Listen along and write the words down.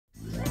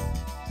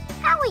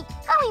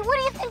Howie, what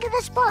do you think of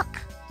this book?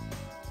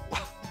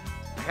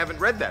 I haven't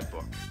read that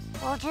book.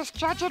 Well, just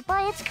judge it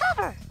by its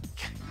cover.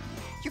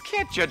 You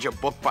can't judge a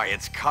book by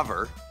its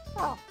cover.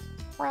 Oh,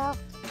 well,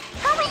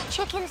 how many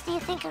chickens do you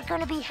think are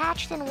going to be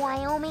hatched in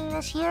Wyoming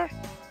this year?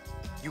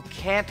 You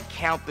can't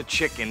count the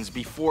chickens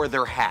before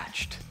they're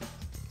hatched.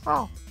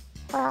 Oh,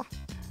 well,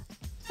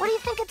 what do you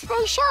think of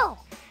today's show?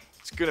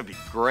 It's gonna be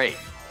great.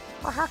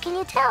 Well, how can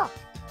you tell?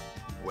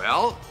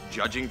 Well,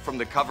 judging from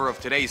the cover of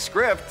today's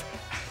script,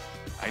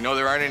 I know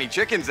there aren't any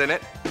chickens in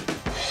it.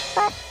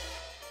 But,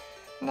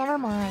 never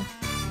mind.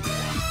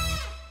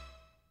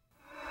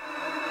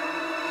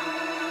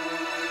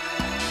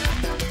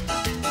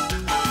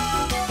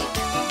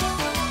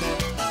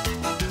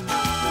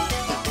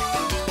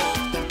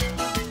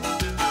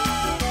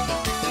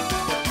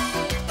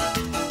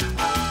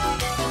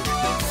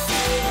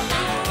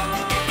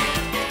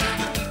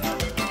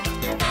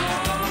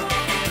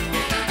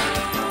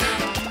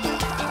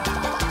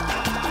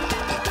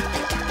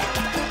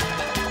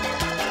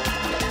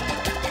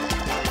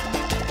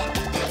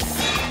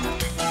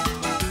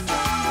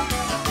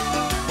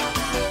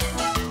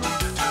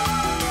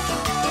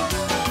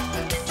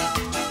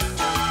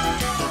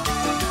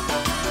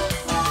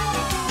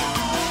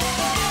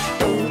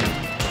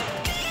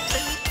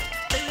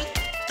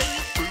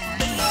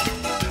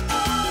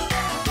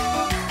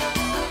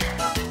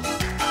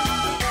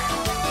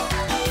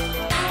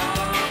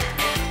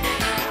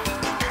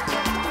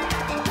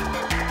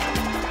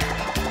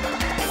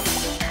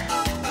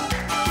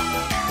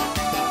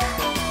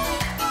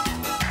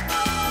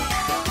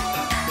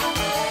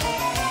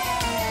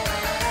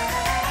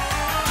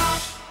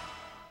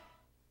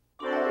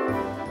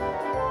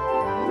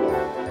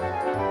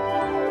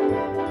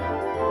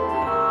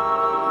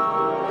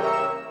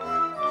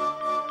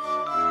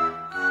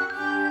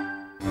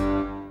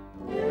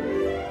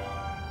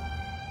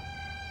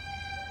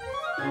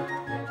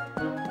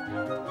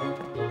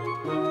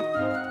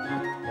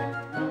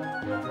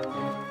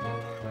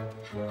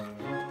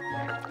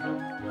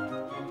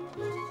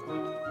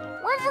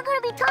 When's it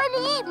gonna be time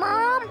to eat,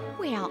 Mom?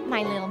 Well,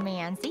 my little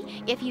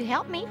Manzy, if you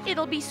help me,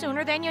 it'll be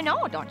sooner than you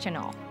know, don't you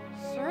know?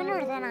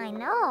 Sooner than I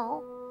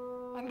know.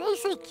 And they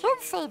say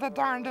kids say the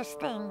darndest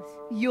things.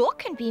 You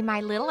can be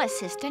my little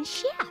assistant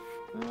chef.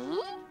 Me?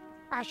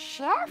 A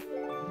chef?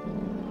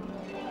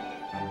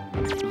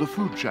 The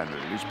Food Channel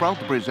is proud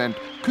to present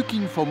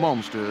Cooking for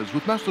Monsters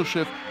with Master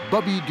Chef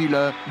Bobby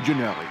Dilla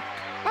Generic.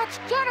 That's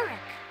generic.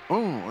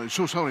 Oh,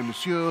 so sorry,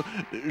 Monsieur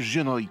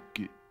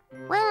Generic.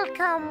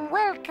 Welcome,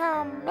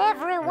 welcome,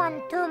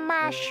 everyone to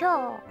my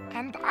show.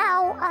 And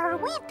how are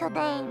we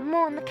today,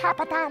 Moon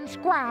Capitan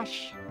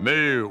Squash?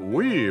 Mais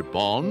oui,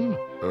 Bon.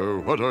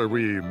 What are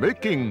we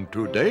making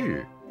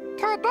today?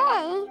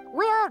 Today,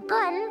 we are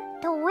going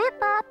to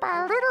whip up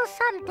a little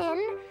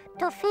something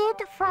to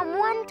feed from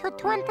 1 to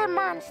 20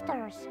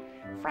 monsters.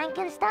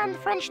 Frankenstein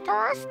French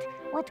toast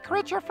with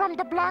creature from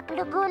the Black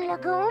Lagoon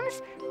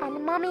legumes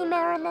and mummy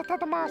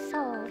marinated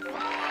mussels.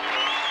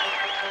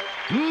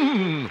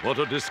 What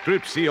a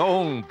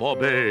description,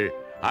 Bobby.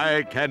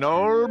 I can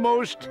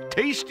almost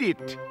taste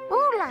it.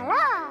 Ooh la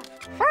la!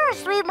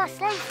 First, we must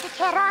slice the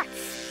carrots.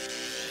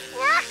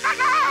 It's a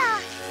slice!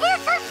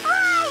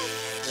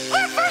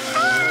 It's a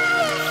slice!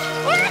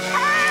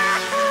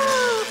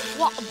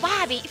 Well,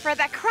 Bobby, for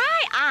the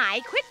cry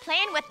eye, quit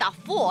playing with the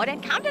food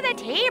and come to the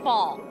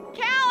table.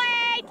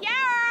 Kelly,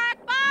 Derek,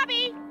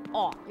 Bobby.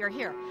 Oh, you're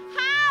here.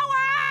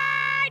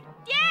 Howard,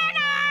 dinner!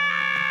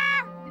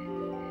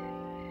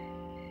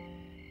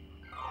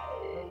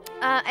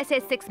 I say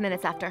 6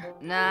 minutes after.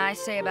 Nah, I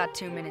say about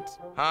 2 minutes.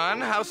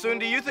 Hon, how soon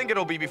do you think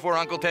it'll be before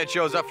Uncle Ted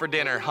shows up for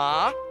dinner,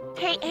 huh?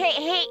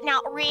 Hey,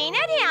 now rein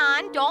it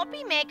in. Don't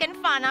be making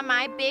fun of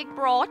my big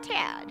bro,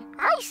 Ted.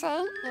 I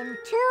say in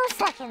 2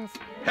 seconds.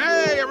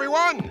 Hey,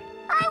 everyone!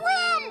 I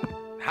win!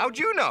 How'd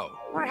you know?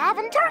 We're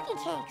having turkey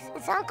cakes.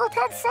 It's Uncle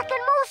Ted's second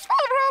most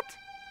favorite.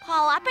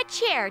 Pull up a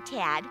chair,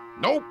 Ted.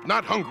 Nope,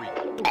 not hungry.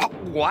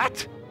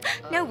 What?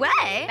 No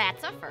way.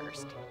 That's a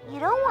first. You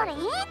don't want to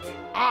eat?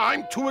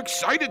 I'm too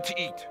excited to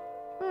eat.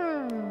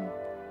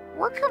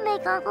 What could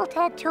make Uncle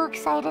Ted too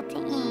excited to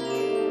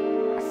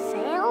eat? A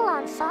sale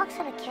on socks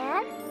in a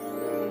can?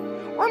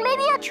 Or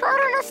maybe a trout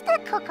on a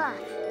stick cook-off?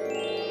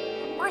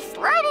 Or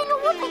sliding a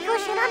whoopee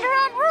cushion under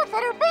Aunt Ruth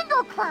at her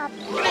bingo club?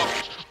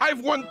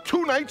 I've won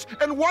 2 nights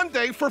and 1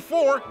 day for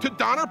 4 to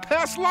Donner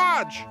Pass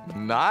Lodge.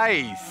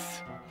 Nice.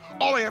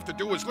 All I have to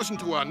do is listen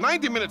to a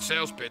 90-minute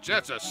sales pitch.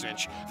 That's a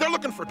cinch. They're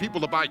looking for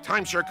people to buy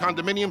timeshare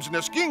condominiums in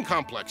their skiing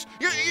complex.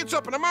 It's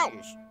up in the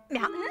mountains.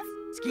 Mountains?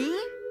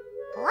 Skiing?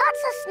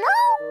 Lots of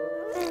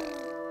snow?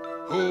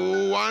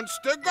 Who wants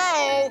to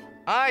go?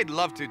 I'd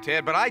love to,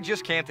 Ted, but I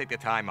just can't take the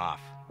time off.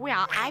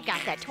 Well, I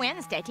got the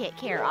twins to take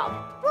care of.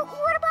 Well,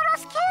 what about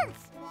us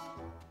kids?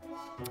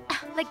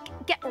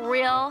 Like, get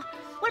real.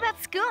 What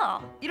about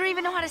school? You don't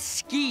even know how to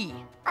ski.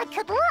 I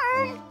could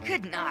learn.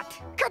 Could not.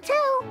 Could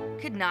too.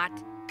 Could not.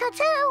 Could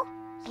too.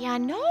 You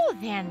know,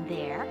 then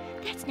there,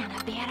 that's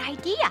not a bad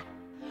idea.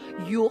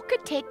 You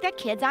could take the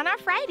kids on a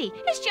Friday.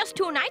 It's just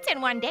 2 nights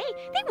and 1 day.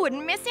 They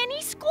wouldn't miss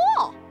any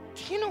school.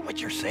 Do you know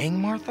what you're saying,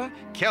 Martha?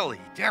 Kelly,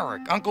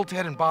 Derek, Uncle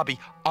Ted, and Bobby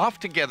off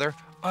together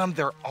on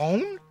their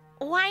own?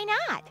 Why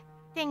not?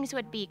 Things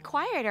would be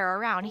quieter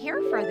around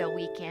here for the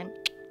weekend.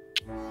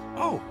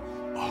 Oh,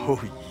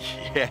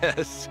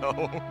 yes. So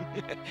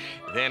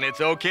then it's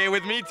okay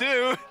with me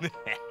too.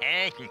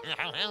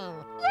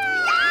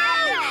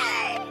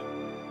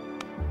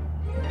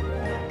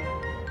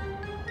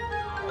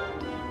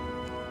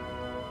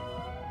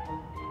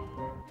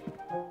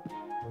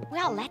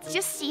 Well, let's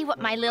just see what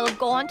my little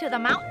going to the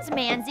mountains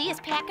Manzy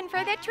is packing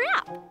for the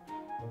trip.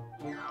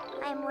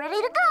 I'm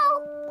ready to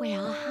go.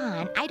 Well,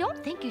 hon, I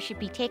don't think you should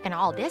be taking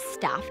all this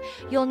stuff.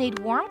 You'll need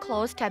warm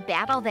clothes to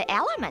battle the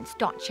elements,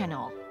 don't you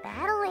know?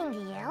 Battling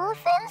the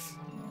elephants?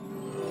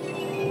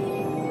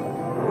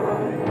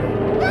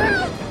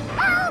 Guys,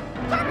 help!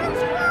 Captain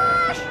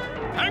Squash!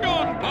 Hang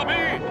on,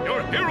 Bobby!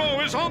 Your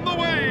hero is on the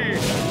way!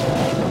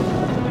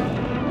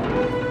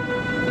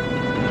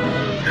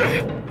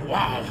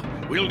 Wow!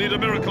 We'll need a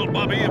miracle,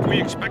 Bobby, if we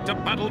expect to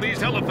battle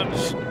these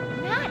elephants.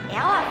 Not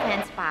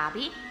elephants,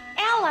 Bobby.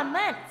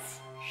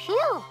 Elements.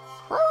 Phew,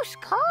 close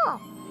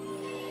call.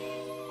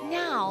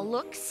 Now,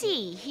 look,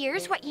 see.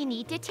 Here's what you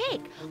need to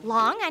take.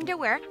 Long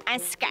underwear, a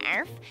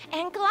scarf,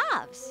 and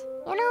gloves.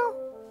 You know,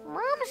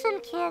 moms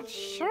and kids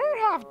sure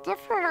have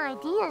different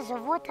ideas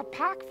of what to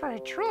pack for a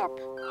trip.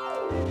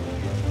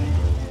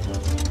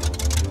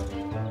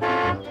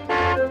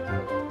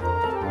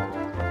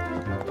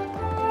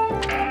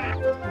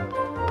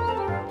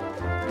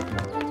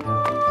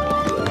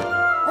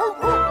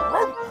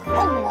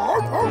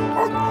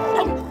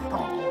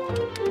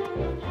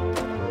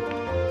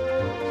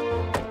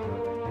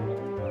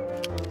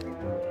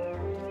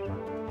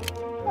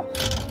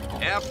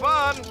 Have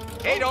fun.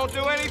 Hey, don't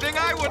do anything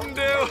I wouldn't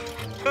do.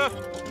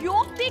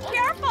 You'll be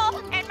careful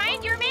and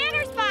mind your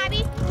manners,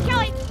 Bobby.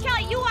 Kelly,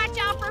 you watch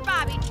out for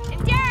Bobby.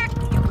 And Derek,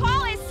 you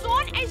call as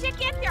soon as you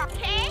get there,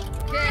 okay?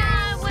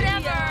 Yeah,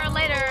 whatever.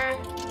 Later.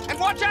 And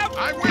watch out.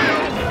 I will.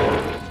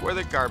 Where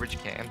the garbage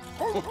can.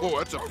 Oh,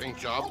 that's a pink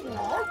job.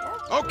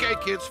 Okay,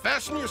 kids,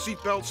 fasten your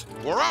seatbelts.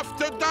 We're off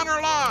to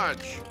Donner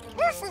Lodge.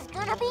 This is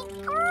gonna be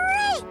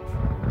great!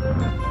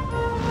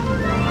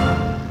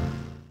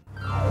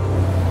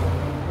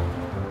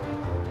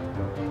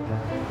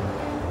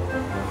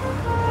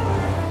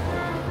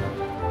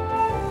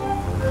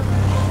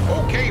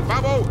 Okay,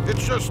 Bobo,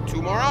 it's just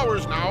 2 more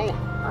hours now.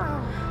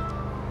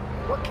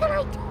 What can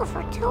I do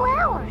for 2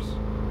 hours?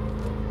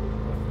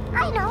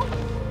 I know.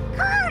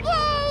 Car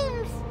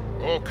games!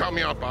 Oh, count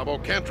me out, Bobo.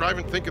 Can't drive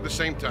and think at the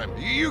same time.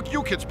 You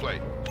kids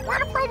play.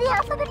 Wanna play the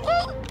alphabet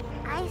game?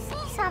 I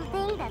see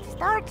something that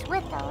starts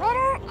with the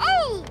letter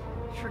A.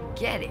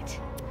 Forget it.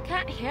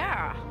 Can't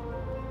hear.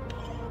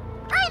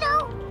 I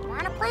know.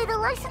 Wanna play the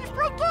license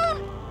plate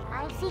game?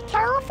 I see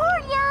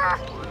California.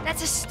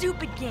 That's a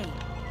stupid game.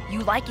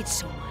 You like it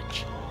so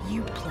much.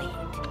 You play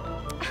it.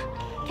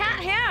 Can't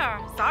hear.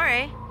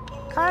 Sorry.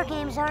 Car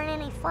games aren't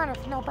any fun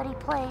if nobody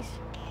plays.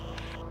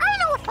 I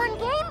know a fun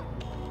game.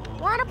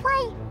 Wanna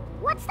play?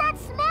 What's that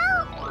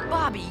smell?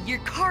 Bobby, your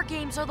car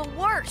games are the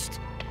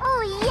worst.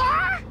 Oh,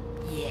 yeah?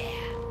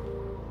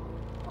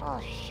 Yeah.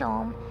 I'll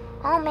show 'em.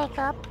 I'll make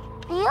up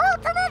the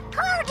ultimate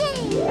car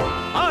game.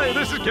 Hi,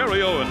 this is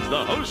Gary Owens,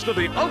 the host of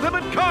the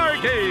Ultimate Car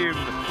Game.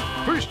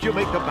 First, you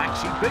make the back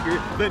seat bigger,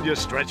 then you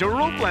stretch a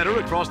rope ladder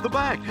across the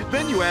back.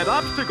 Then you add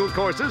obstacle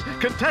courses,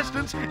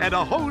 contestants, and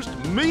a host,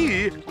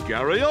 me,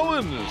 Gary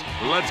Owens.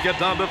 Let's get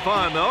down to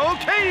fun.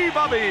 Okay,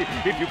 Bobby,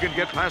 if you can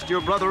get past your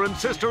brother and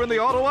sister in the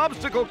auto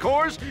obstacle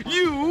course,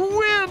 you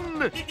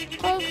win.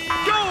 Go!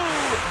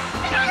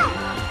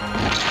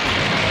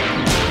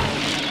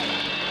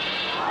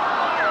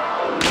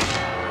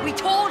 We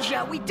told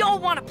you, we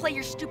don't want to play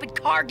your stupid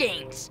car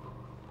games.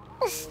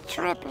 This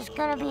trip is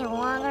gonna be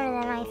longer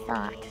than I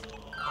thought.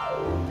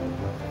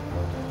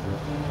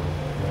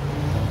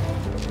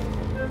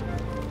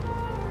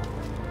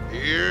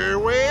 Here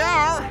we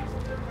are.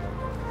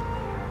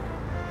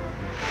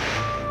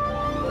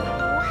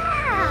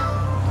 Wow!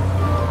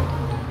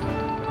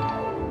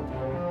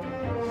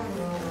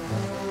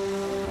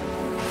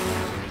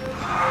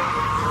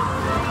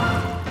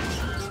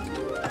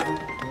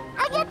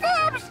 I get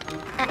dibs!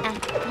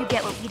 You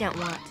get what we don't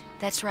want.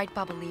 That's right,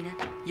 Babalina.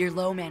 You're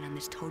low man on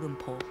this totem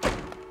pole.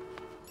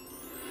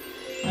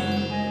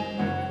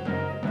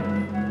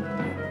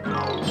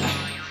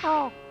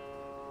 Oh.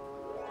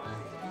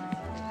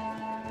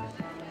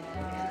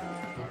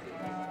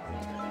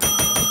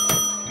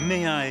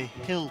 May I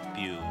help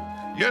you?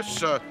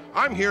 Yes,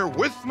 I'm here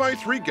with my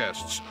 3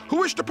 guests who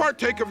wish to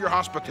partake of your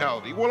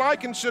hospitality while I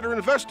consider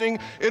investing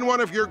in one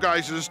of your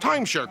guys'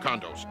 timeshare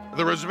condos.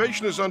 The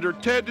reservation is under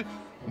Ted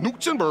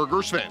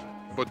Nutzenberger Sven,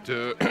 but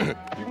you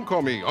can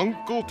call me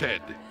Uncle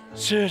Ted.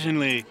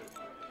 Certainly,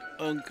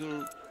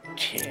 Uncle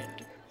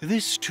Ted.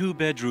 This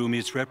 2-bedroom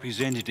is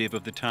representative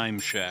of the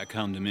timeshare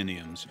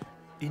condominiums.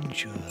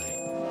 Enjoy.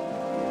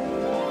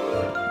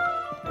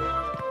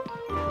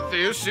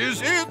 This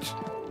is it.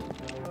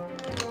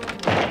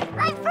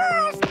 Right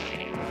first!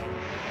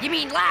 You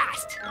mean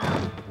last?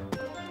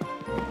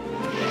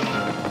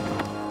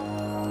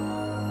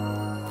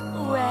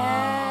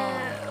 Well,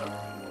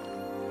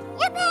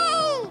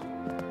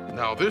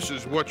 Now this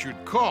is what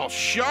you'd call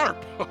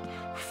sharp.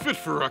 Fit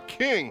for a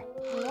king.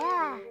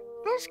 Yeah,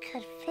 this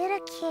could fit a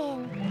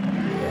king.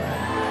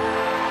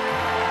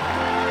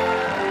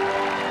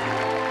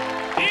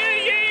 Hear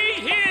ye,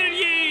 hear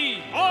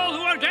ye! All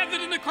who are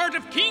gathered in the court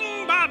of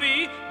King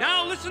Bobby,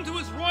 now listen to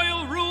his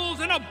royal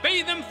rules and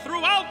obey them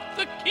throughout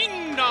the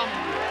kingdom.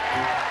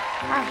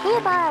 I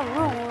hereby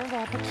rule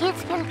that the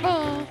kids can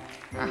play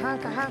a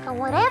hunka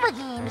whatever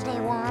games they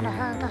want, a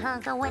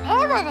hunka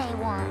whenever they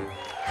want.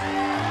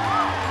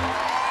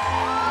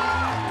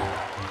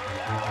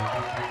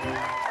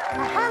 A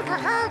hunka,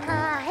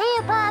 I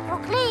hereby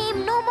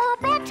proclaim no more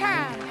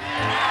bedtime.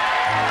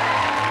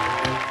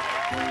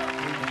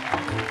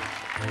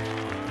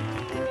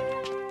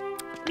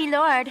 Me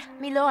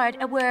lord,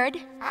 a word. A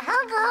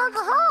hunka,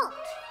 halt!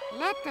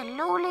 Let the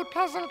lowly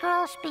peasant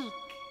girl speak.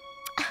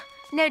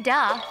 No,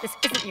 duh. This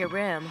isn't your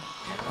room.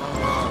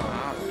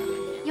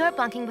 You're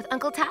bunking with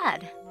Uncle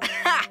Tad.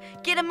 Ha!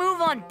 Get a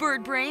move on,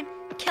 bird brain.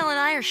 Kel and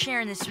I are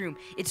sharing this room.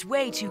 It's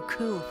way too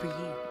cool for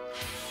you.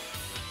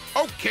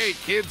 Okay,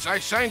 kids, I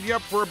signed you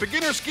up for a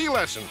beginner ski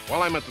lesson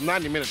while I'm at the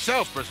 90-minute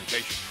sales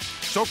presentation.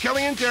 So,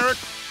 Kelly and Derek,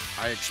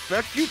 I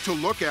expect you to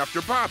look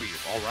after Bobby,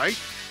 all right?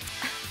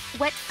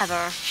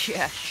 Whatever.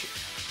 Yeah, sure.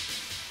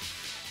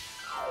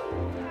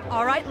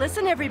 All right,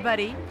 listen,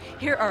 everybody.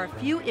 Here are a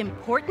few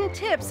important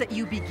tips that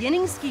you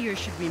beginning skiers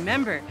should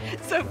remember.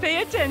 So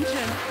pay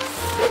attention.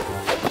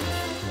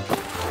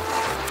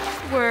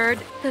 Word,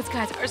 those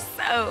guys are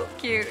so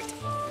cute.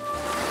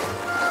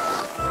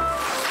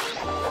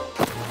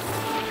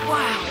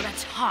 Wow,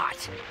 that's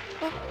hot.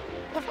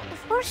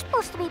 If we're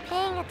supposed to be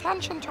paying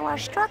attention to our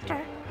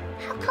instructor,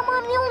 how come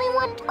I'm the only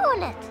one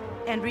doing it?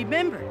 And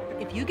remember,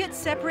 if you get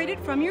separated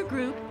from your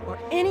group or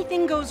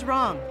anything goes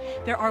wrong,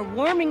 there are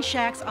warming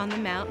shacks on the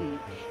mountain.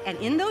 And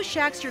in those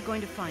shacks, you're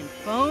going to find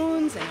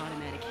phones and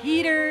automatic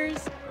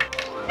heaters.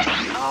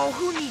 Oh,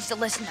 who needs to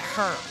listen to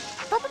her?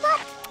 But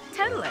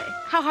Totally.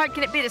 How hard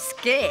can it be to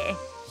ski?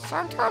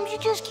 sometimes you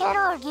just can't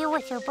argue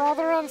with your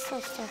brother and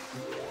sister.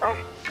 Are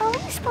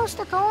we supposed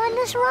to go on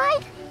this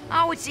ride?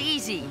 Oh, it's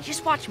easy.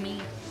 Just watch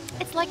me.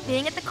 It's like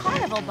being at the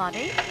carnival,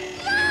 Bobby.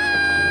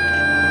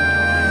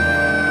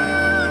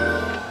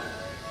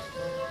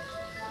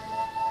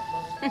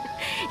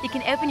 You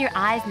can open your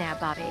eyes now,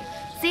 Bobby.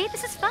 See,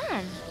 this is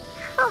fun.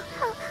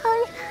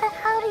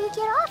 How do you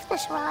get off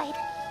this ride?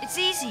 It's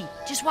easy.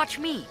 Just watch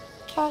me.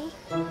 Okay.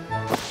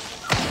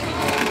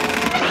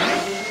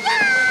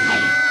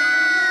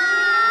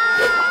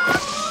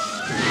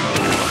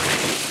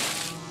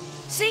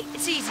 See?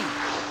 It's easy.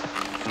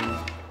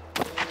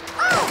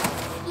 Oh!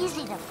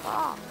 Easy to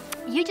fall.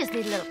 You just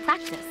need a little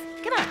practice.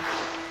 Come on.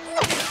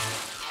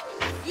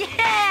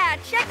 Yeah!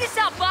 Check this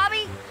out,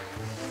 Bobby!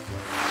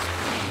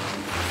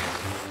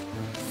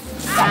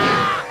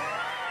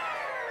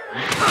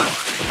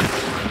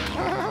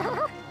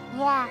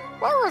 Yeah,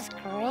 that was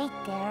great,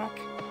 Derek.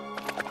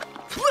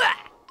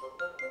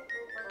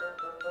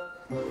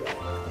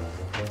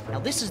 Now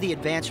this is the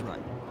advance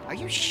run. Are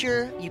you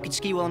sure you can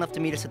ski well enough to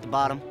meet us at the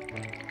bottom?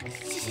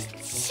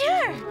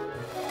 Sure.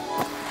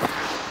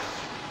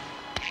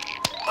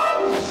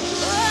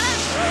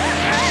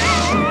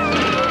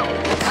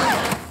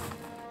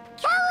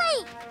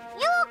 Kelly,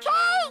 you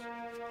okay?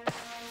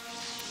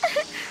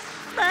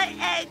 My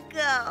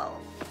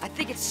ankle. I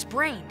think it's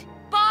sprained.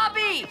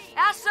 Bobby!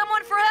 Ask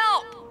someone for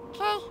help!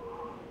 Okay.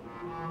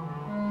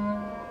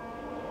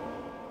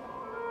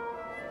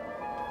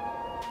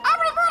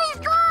 Everybody's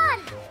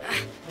gone!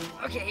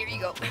 Okay, here you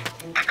go.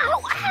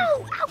 Ow,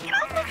 ow, ow, get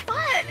off my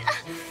butt.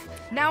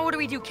 Now what do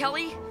we do,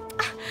 Kelly?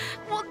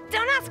 Well,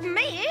 don't ask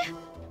me.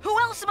 Who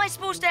else am I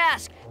supposed to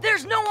ask?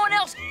 There's no one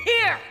else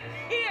here!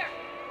 Here!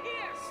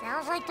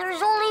 Sounds like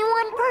there's only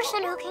one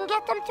person who can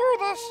get them through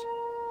this.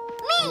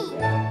 Me!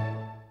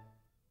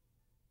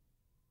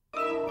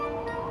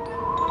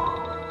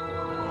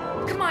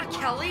 Come on,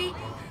 Kelly.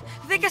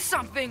 Think of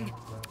something.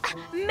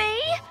 Me?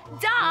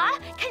 Duh.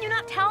 Can you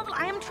not tell that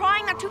I am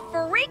trying not to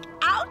freak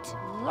out?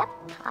 Yep,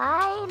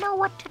 I know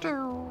what to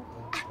do.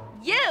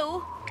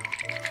 You?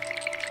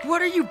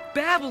 What are you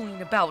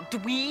babbling about,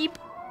 dweeb?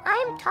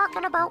 I'm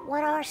talking about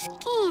what our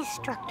ski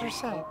instructor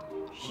said.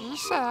 She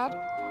said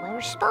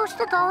we're supposed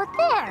to go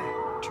there,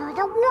 to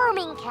the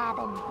warming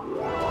cabin.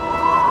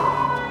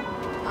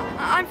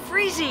 I'm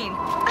freezing.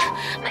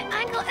 My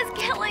ankle is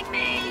killing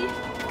me.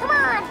 Come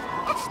on,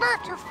 it's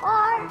not too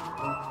far.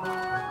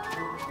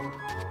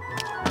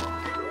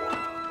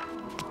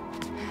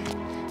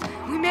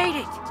 We made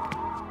it.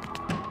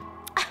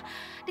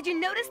 Did you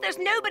notice there's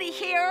nobody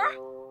here?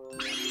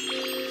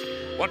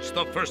 What's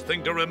the first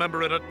thing to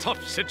remember in a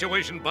tough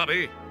situation,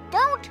 Bobby?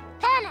 Don't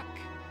panic.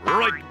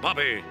 Right,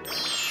 Bobby.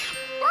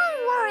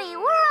 Don't worry,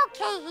 we're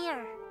okay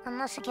here.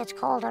 Unless it gets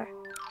colder.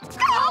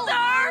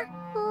 Colder?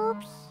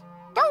 Oops.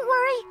 Don't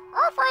worry,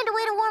 I'll find a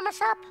way to warm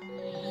us up.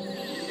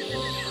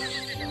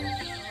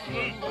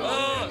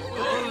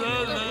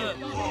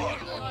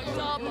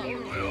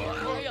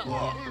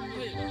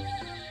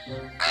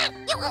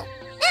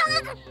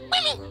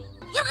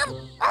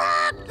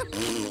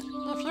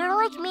 If you're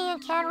like me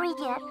and can't read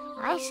yet,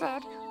 I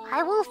said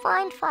I will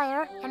find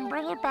fire and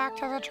bring it back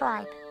to the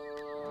tribe.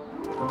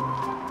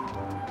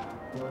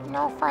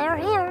 No fire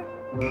here.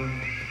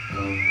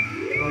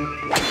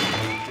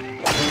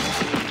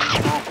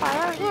 No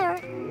fire here.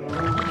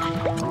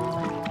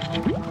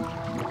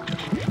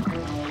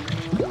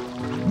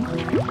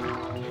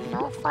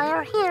 No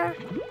fire here.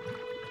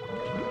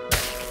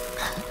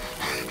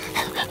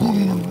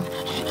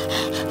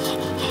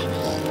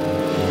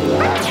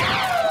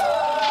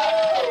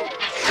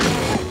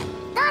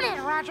 Done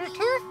it, Roger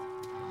Tooth.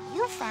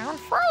 You found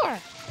fire.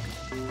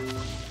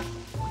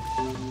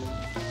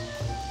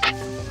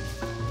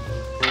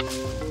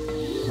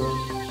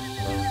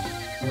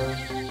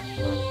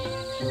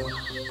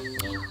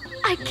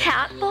 I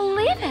can't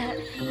believe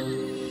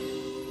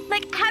it.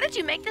 Like, how did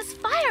you make this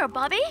fire,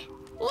 Bobby?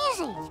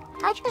 Easy.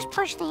 I just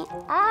pushed the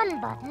on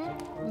button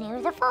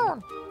near the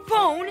phone.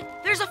 Phone?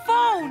 There's a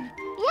phone!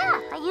 Yeah,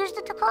 I used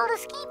it to call the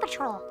ski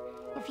patrol.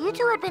 If you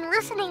two had been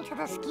listening to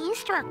the ski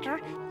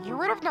instructor, you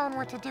would have known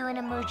what to do in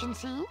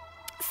emergency.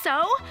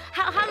 So,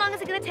 how long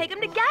is it gonna take him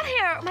to get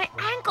here? My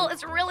ankle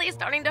is really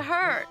starting to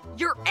hurt.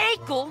 Your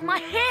ankle? My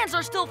hands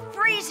are still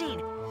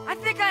freezing. I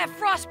think I have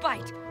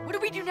frostbite. What do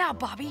we do now,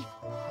 Bobby?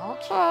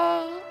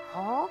 Okay.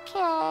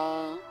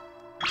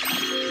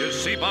 You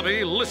see,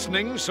 Bobby,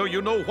 listening so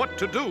you know what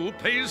to do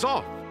pays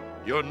off.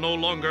 You're no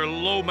longer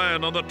low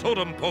man on the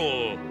totem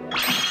pole.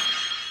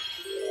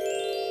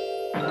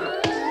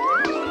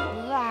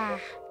 Yeah.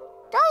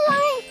 Don't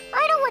worry,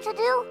 I know what to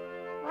do.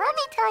 Let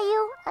me tell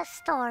you a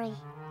story.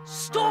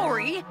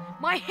 Story?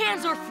 My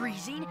hands are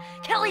freezing,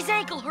 Kelly's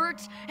ankle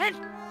hurts, and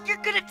you're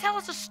gonna tell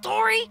us a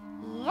story?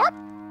 Yep.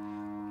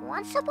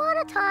 Once upon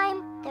a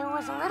time, there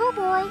was a little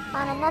boy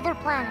on another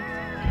planet.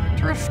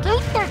 To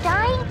escape their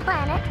dying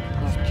planet,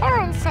 his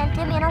parents sent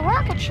him in a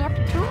rocket ship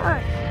to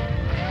Earth.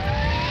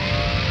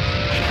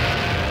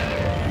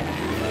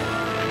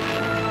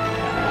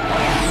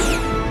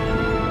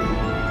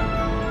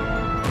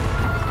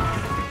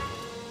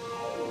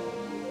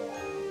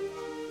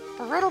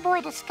 The little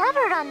boy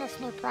discovered on this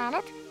new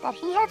planet that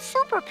he had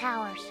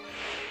superpowers.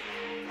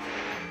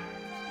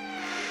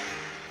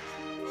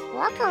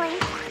 Luckily,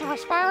 he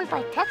was found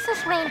by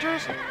Texas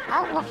Rangers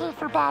out looking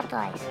for bad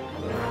guys.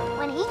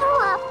 When he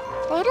grew up,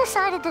 they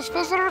decided this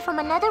visitor from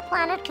another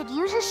planet could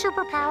use his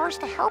superpowers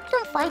to help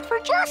them fight for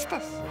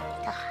justice.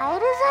 To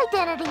hide his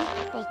identity,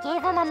 they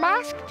gave him a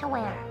mask to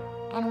wear.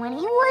 And when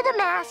he wore the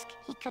mask,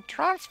 he could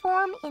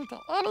transform into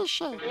any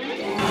shape.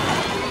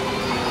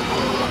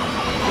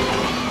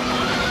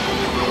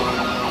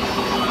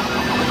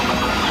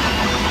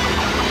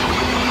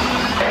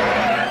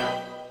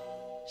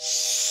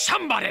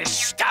 Somebody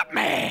stop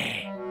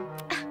me!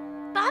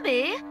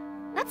 Bobby,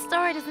 that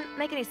story doesn't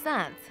make any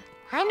sense.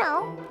 I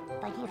know,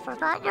 but you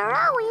forgot your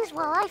owies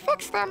while I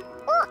fixed them.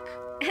 Look!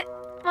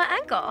 My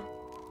ankle.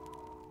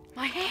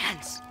 My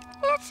hands.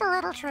 It's a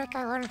little trick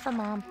I learned from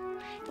Mom.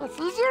 It's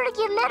easier to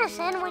give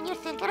medicine when you're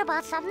thinking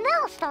about something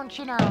else, don't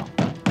you know?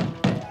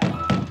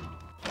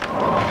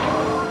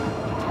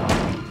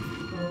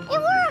 It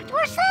worked!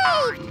 We're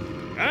saved!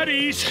 At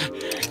ease.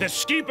 The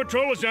ski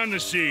patrol is on the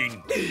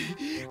scene.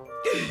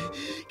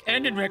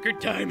 And in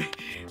record time,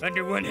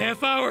 under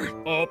 1/2 hour.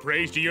 All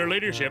praise to your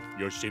leadership.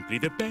 You're simply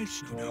the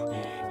best.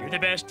 You're the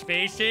best,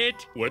 face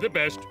it. We're the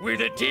best. We're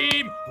the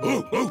team.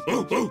 Ooh, ooh,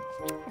 ooh, ooh.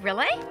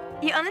 Really?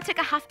 You only took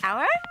a ½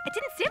 hour? It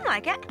didn't seem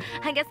like it.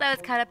 I guess I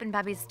was caught up in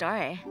Bobby's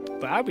story.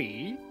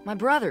 Bobby? My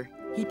brother.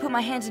 He put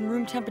my hands in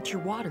room temperature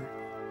water.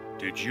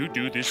 Did you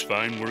do this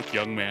fine work,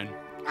 young man?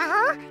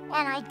 Uh-huh,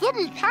 and I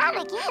didn't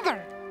panic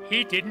either.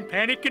 He didn't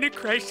panic in a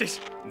crisis.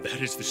 That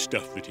is the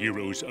stuff that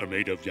heroes are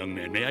made of, young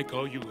man. May I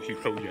call you a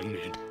hero, young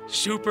man?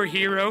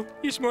 Superhero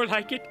is more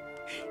like it.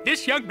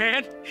 This young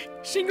man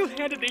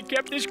single-handedly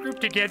kept this group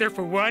together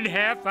for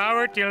 1/2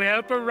 hour till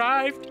help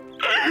arrived.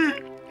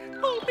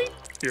 Hold me.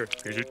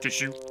 Here's a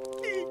tissue.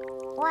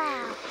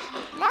 Wow,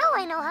 now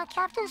I know how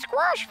Captain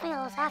Squash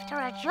feels after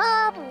a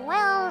job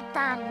well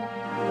done.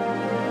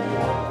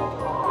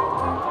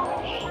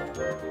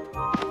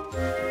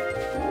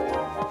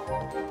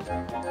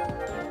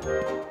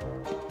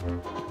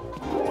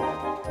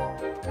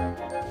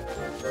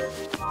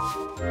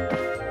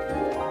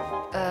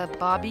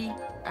 Bobby,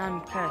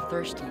 I'm kind of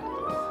thirsty.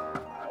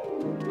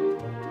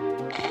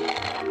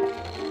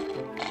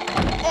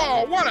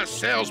 Oh, what a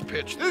sales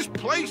pitch. This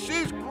place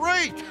is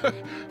great.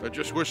 I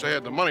just wish I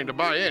had the money to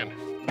buy in.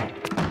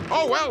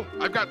 Oh, well,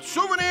 I've got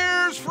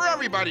souvenirs for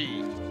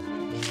everybody.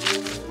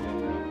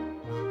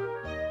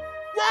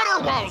 Water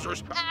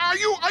wowzers! Are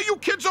you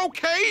kids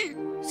okay?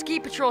 Ski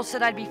Patrol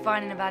said I'd be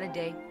fine in about a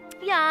day.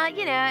 Yeah,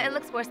 it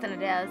looks worse than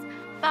it is.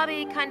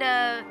 Bobby kind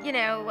of,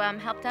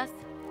 helped us.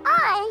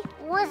 I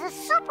was a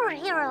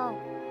superhero.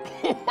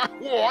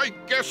 Well, I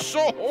guess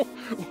so.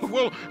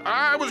 Well,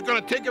 I was going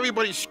to take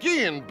everybody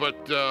skiing,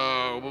 but,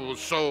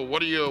 so what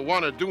do you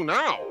want to do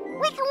now?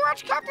 We can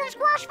watch Captain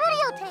Squash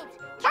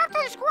videotapes.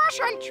 Captain Squash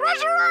on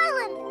Treasure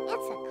Island.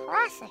 It's a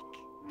classic.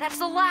 That's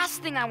the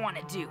last thing I want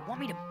to do. Want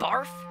me to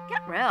barf?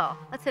 Get real.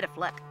 Let's hit a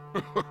flick.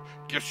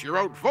 Guess you're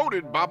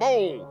outvoted,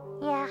 Bobo.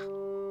 Yeah.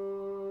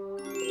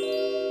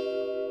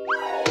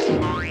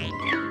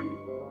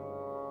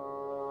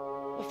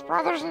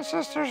 brothers and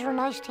sisters were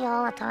nice to you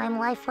all the time,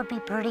 life would be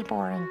pretty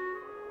boring.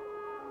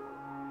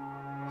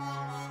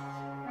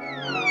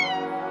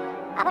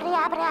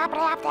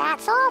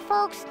 That's all,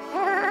 folks.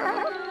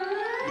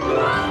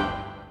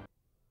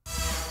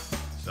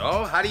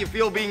 So, how do you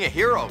feel being a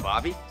hero,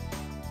 Bobby?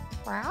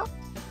 Well,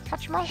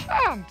 touch my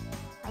hand.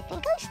 I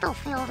think I still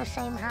feel the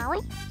same,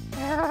 Howie.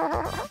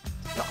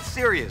 No,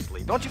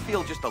 seriously, don't you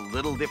feel just a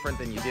little different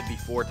than you did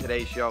before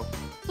today's show?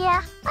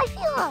 Yeah, I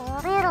feel a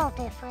little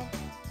different.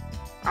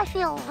 I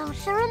feel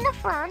looser in the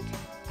front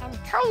and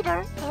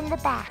tighter in the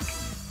back.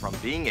 From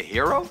being a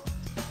hero?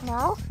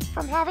 No,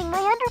 from having my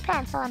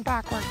underpants on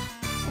backwards.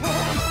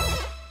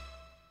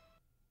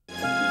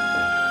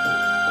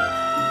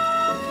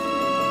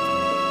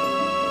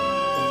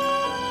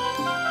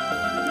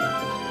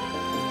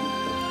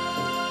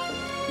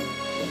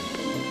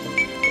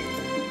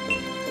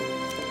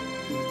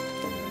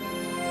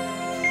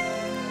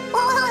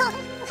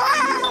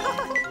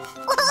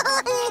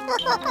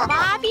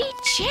 Bobby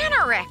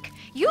Channerick,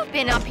 you've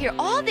been up here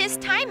all this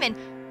time and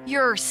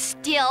you're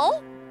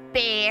still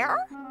bare?